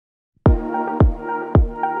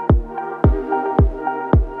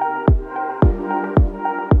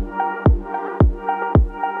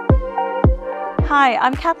Hi,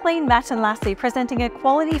 I'm Kathleen Matin-Lassie, presenting a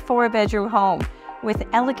quality 4-bedroom home with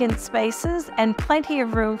elegant spaces and plenty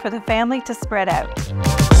of room for the family to spread out.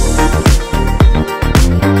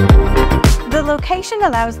 The location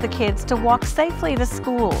allows the kids to walk safely to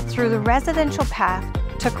school through the residential path,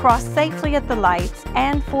 to cross safely at the lights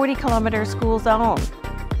and 40-kilometer school zone.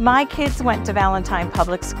 My kids went to Valentine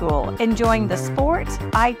Public School, enjoying the sport,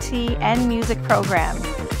 IT, and music programs.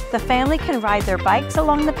 The family can ride their bikes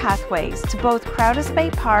along the pathways to both Croudace Bay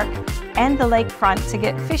Park and the lakefront to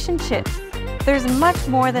get fish and chips. There's much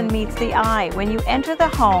more than meets the eye when you enter the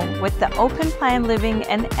home with the open-plan living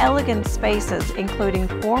and elegant spaces, including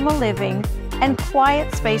formal living and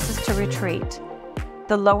quiet spaces to retreat.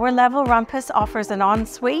 The lower-level rumpus offers an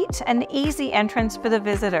ensuite and easy entrance for the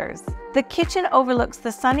visitors. The kitchen overlooks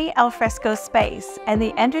the sunny alfresco space, and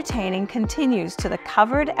the entertaining continues to the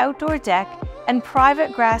covered outdoor deck and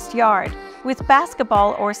private grassed yard with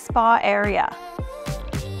basketball or spa area.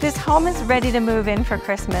 This home is ready to move in for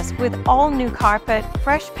Christmas with all new carpet,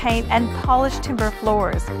 fresh paint, and polished timber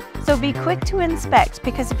floors. So be quick to inspect,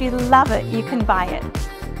 because if you love it, you can buy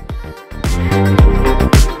it.